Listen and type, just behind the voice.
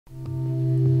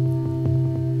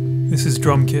This is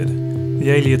DrumKid,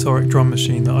 the aleatoric drum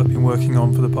machine that I've been working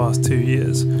on for the past 2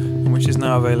 years, and which is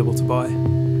now available to buy.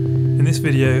 In this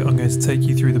video I'm going to take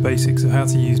you through the basics of how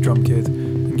to use DrumKid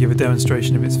and give a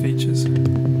demonstration of its features.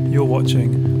 You're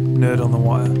watching Nerd on the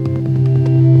Wire.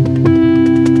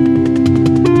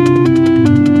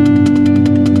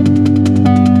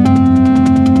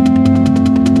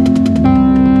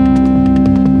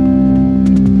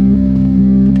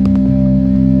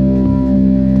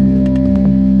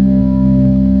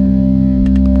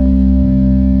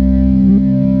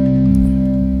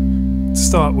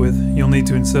 To start with, you'll need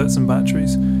to insert some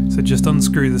batteries, so just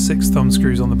unscrew the 6 thumb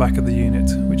screws on the back of the unit,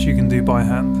 which you can do by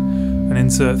hand, and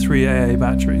insert 3 AA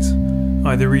batteries,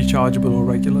 either rechargeable or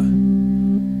regular.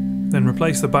 Then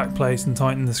replace the backplate and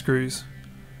tighten the screws.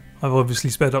 I've obviously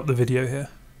sped up the video here.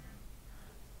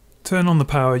 Turn on the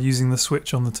power using the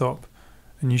switch on the top,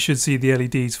 and you should see the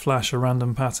LEDs flash a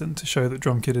random pattern to show that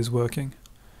DrumKid is working.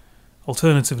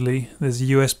 Alternatively, there's a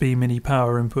USB mini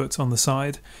power input on the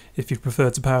side if you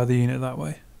prefer to power the unit that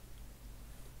way.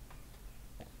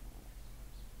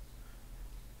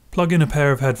 Plug in a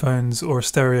pair of headphones or a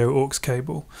stereo aux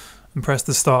cable and press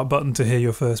the start button to hear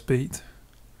your first beat.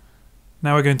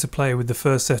 Now we're going to play with the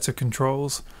first set of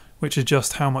controls, which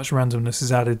adjust how much randomness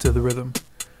is added to the rhythm.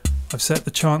 I've set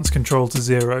the chance control to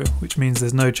 0, which means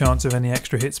there's no chance of any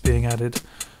extra hits being added.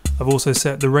 I've also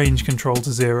set the range control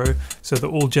to 0 so that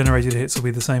all generated hits will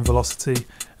be the same velocity,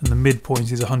 and the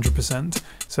midpoint is 100%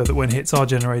 so that when hits are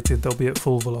generated they'll be at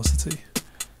full velocity.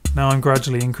 Now I'm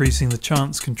gradually increasing the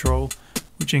chance control,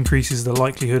 which increases the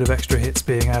likelihood of extra hits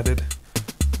being added.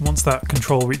 Once that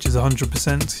control reaches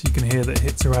 100%, you can hear that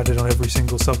hits are added on every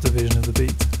single subdivision of the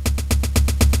beat.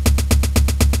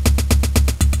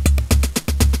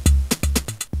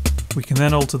 We can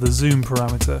then alter the zoom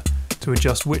parameter to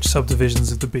adjust which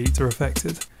subdivisions of the beat are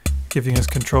affected, giving us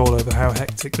control over how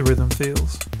hectic the rhythm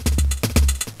feels.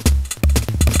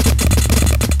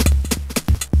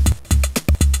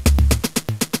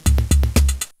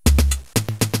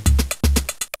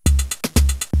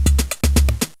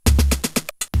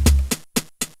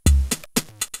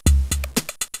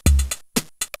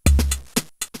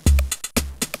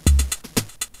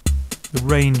 The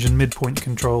range and midpoint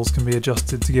controls can be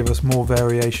adjusted to give us more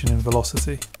variation in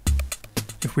velocity.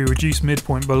 If we reduce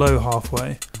midpoint below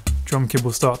halfway, DrumKid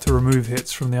will start to remove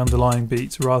hits from the underlying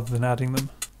beats rather than adding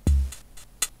them.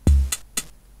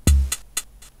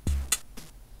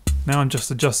 Now I'm just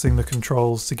adjusting the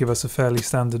controls to give us a fairly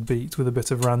standard beat with a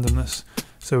bit of randomness,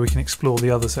 so we can explore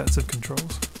the other sets of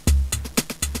controls.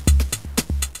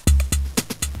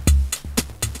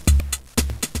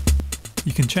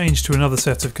 You can change to another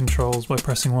set of controls by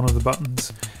pressing one of the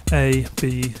buttons, A,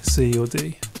 B, C or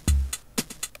D.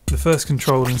 The first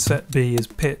control in set B is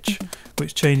pitch,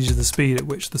 which changes the speed at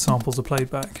which the samples are played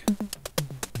back.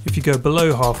 If you go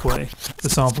below halfway, the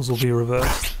samples will be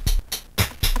reversed.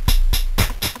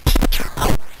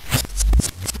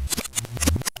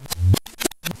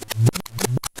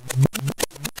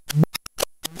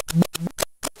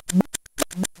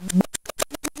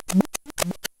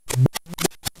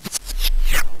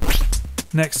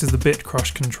 Next is the bit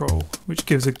crush control, which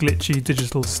gives a glitchy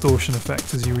digital distortion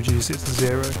effect as you reduce it to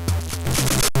 0.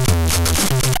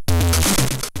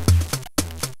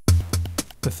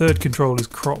 The third control is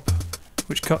crop,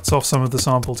 which cuts off some of the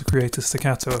sample to create a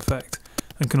staccato effect,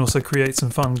 and can also create some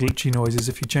fun glitchy noises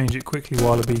if you change it quickly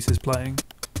while a beat is playing.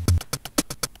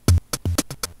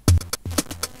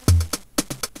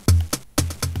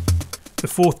 The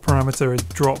fourth parameter is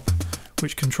drop,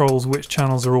 which controls which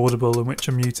channels are audible and which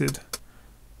are muted.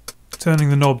 Turning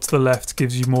the knob to the left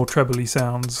gives you more trebly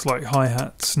sounds like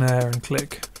hi-hat, snare and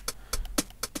click.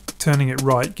 Turning it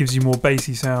right gives you more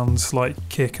bassy sounds like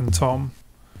kick and tom.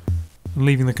 And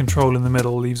leaving the control in the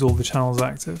middle leaves all the channels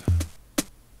active.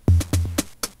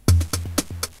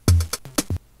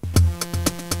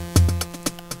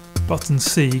 Button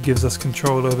C gives us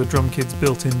control over DrumKid's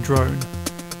built-in drone.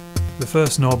 The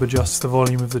first knob adjusts the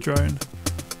volume of the drone.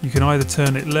 You can either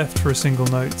turn it left for a single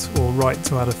note or right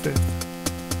to add a fifth.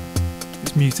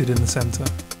 It's muted in the centre.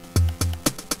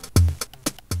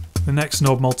 The next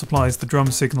knob multiplies the drum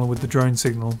signal with the drone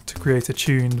signal to create a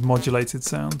tuned, modulated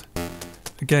sound.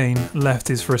 Again, left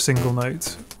is for a single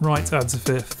note, right adds a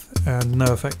fifth, and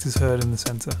no effect is heard in the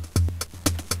centre.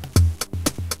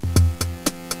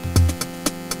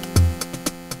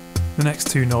 The next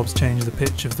 2 knobs change the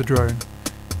pitch of the drone.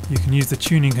 You can use the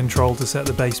tuning control to set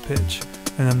the bass pitch,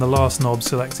 and then the last knob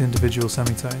selects individual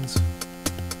semitones.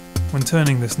 When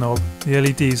turning this knob, the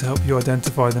LEDs help you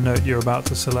identify the note you're about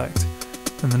to select,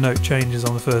 and the note changes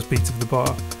on the first beat of the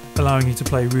bar, allowing you to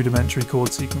play rudimentary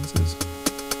chord sequences.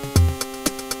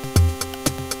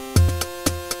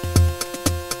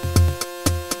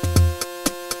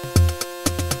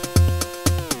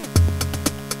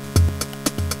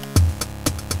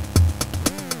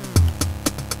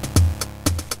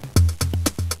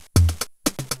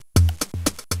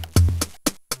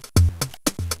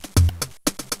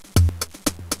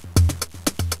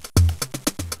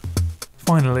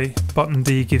 Finally, button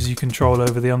D gives you control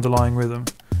over the underlying rhythm.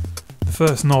 The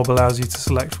first knob allows you to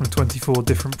select from 24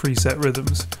 different preset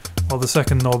rhythms, while the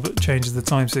second knob changes the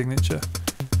time signature.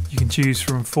 You can choose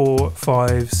from 4,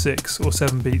 5, 6 or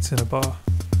 7 beats in a bar.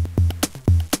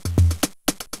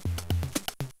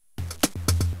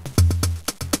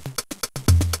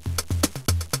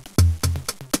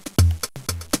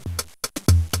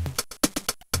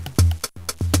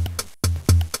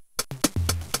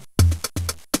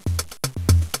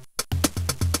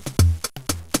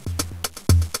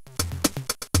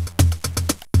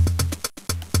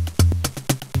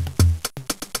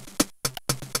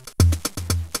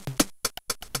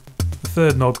 The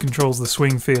third knob controls the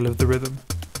swing feel of the rhythm.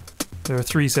 There are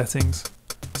 3 settings: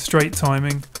 straight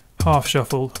timing, half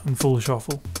shuffle and full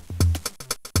shuffle.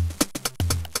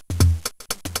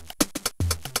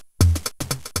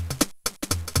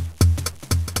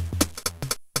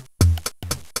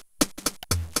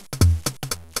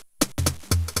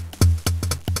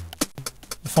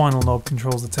 The final knob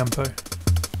controls the tempo.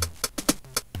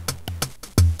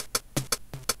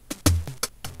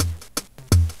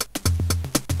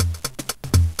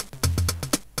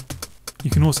 You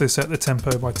can also set the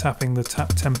tempo by tapping the tap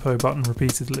tempo button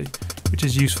repeatedly, which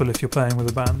is useful if you're playing with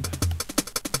a band.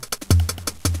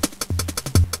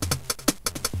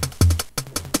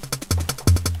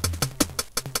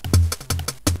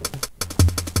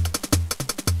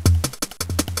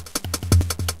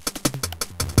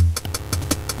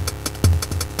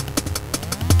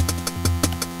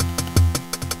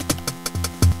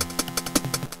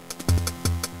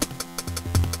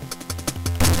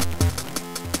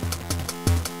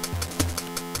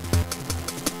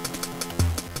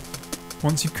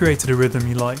 Once you've created a rhythm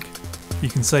you like, you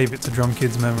can save it to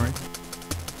DrumKid's memory.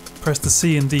 Press the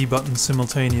C and D buttons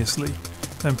simultaneously,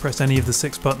 then press any of the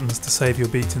 6 buttons to save your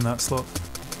beat in that slot.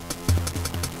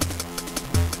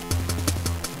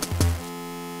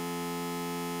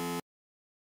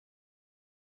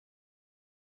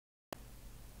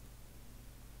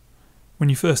 When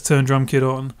you first turn DrumKid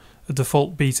on, a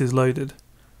default beat is loaded.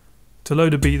 To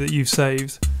load a beat that you've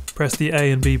saved, press the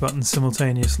A and B buttons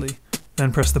simultaneously,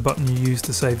 then press the button you used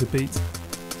to save the beat.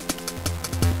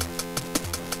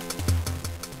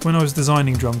 When I was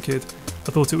designing DrumKid,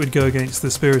 I thought it would go against the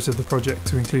spirit of the project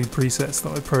to include presets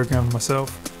that I programmed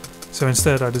myself, so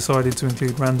instead I decided to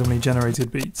include randomly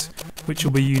generated beats, which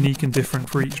will be unique and different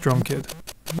for each DrumKid.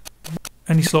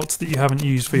 Any slots that you haven't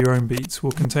used for your own beats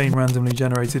will contain randomly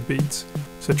generated beats,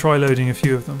 so try loading a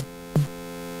few of them.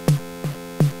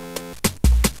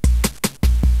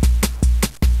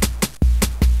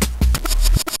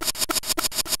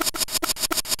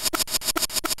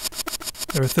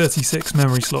 There are 36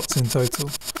 memory slots in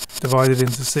total, divided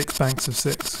into 6 banks of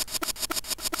 6.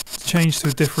 To change to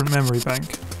a different memory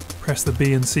bank, press the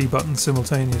B and C buttons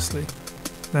simultaneously,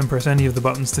 then press any of the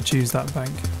buttons to choose that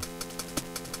bank.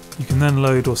 You can then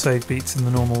load or save beats in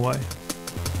the normal way.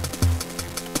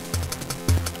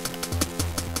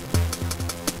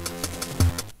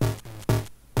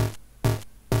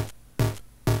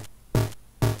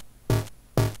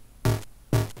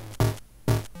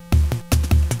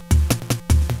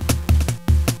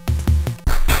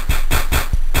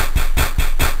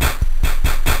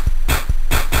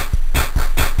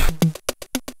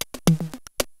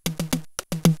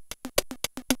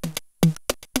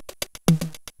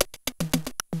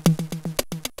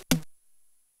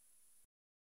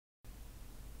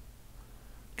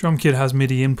 DrumKid has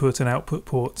MIDI input and output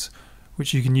ports,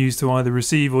 which you can use to either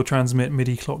receive or transmit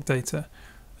MIDI clock data,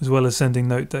 as well as sending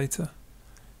note data.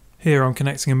 Here I'm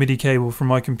connecting a MIDI cable from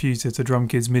my computer to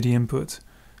DrumKid's MIDI input,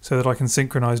 so that I can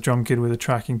synchronize DrumKid with a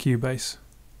track in Cubase.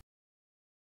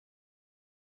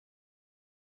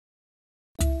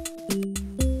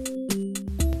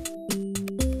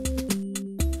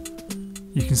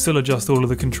 You can still adjust all of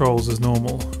the controls as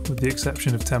normal, with the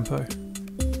exception of tempo.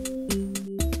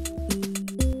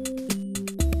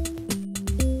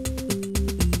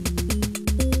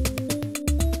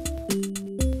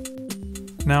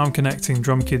 Now I'm connecting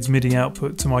DrumKid's MIDI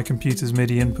output to my computer's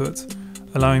MIDI input,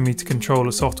 allowing me to control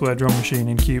a software drum machine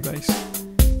in Cubase.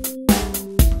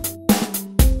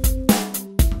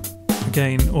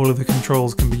 Again, all of the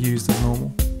controls can be used as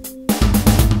normal.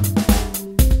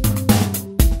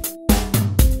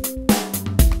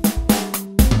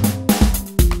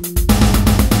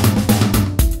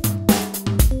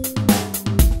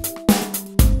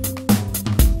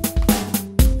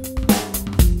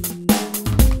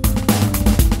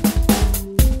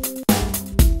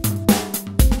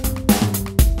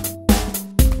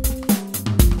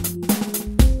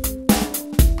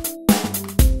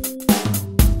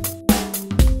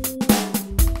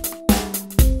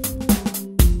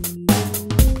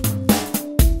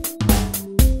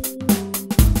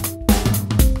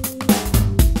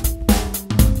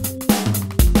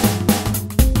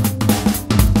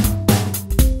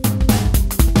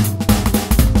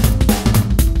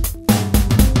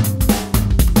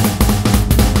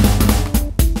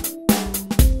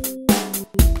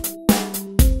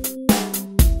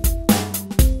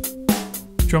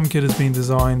 DrumKid has been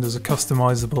designed as a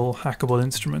customizable, hackable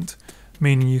instrument,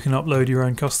 meaning you can upload your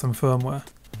own custom firmware.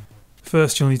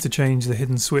 First, you'll need to change the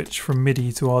hidden switch from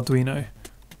MIDI to Arduino,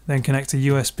 then connect a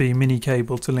USB mini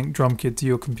cable to link DrumKid to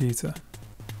your computer.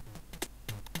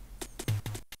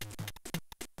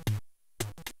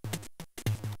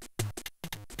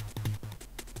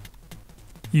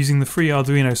 Using the free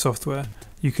Arduino software,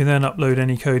 you can then upload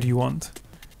any code you want.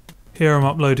 Here I'm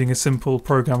uploading a simple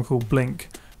program called Blink,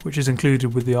 which is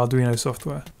included with the Arduino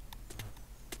software.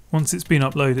 Once it's been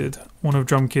uploaded, one of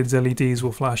DrumKid's LEDs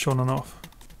will flash on and off.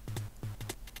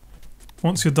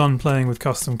 Once you're done playing with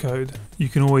custom code, you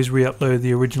can always re-upload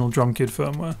the original DrumKid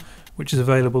firmware, which is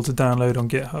available to download on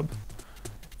GitHub.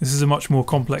 This is a much more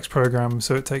complex program,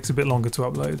 so it takes a bit longer to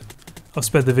upload. I've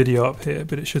sped the video up here,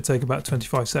 but it should take about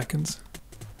 25 seconds.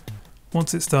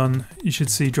 Once it's done, you should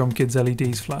see DrumKid's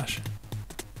LEDs flash.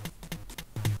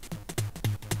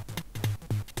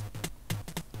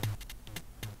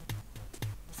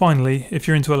 Finally, if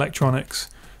you're into electronics,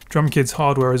 DrumKid's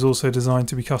hardware is also designed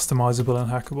to be customizable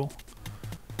and hackable.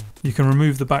 You can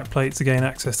remove the backplate to gain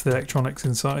access to the electronics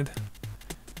inside.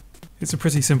 It's a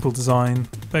pretty simple design,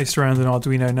 based around an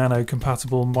Arduino Nano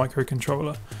compatible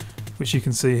microcontroller, which you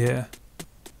can see here.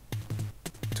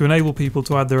 To enable people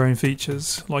to add their own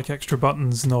features, like extra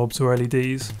buttons, knobs or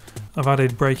LEDs, I've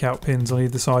added breakout pins on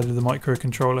either side of the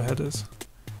microcontroller headers.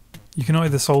 You can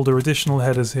either solder additional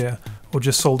headers here, or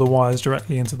just solder wires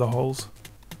directly into the holes.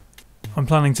 I'm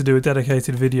planning to do a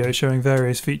dedicated video showing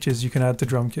various features you can add to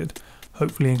DrumKid,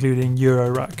 hopefully including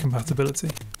Euro-Rack compatibility.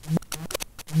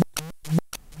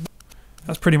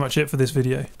 That's pretty much it for this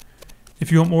video.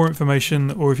 If you want more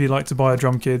information, or if you'd like to buy a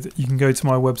DrumKid, you can go to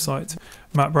my website,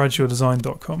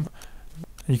 mattbradshawdesign.com,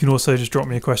 and you can also just drop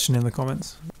me a question in the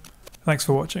comments. Thanks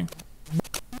for watching.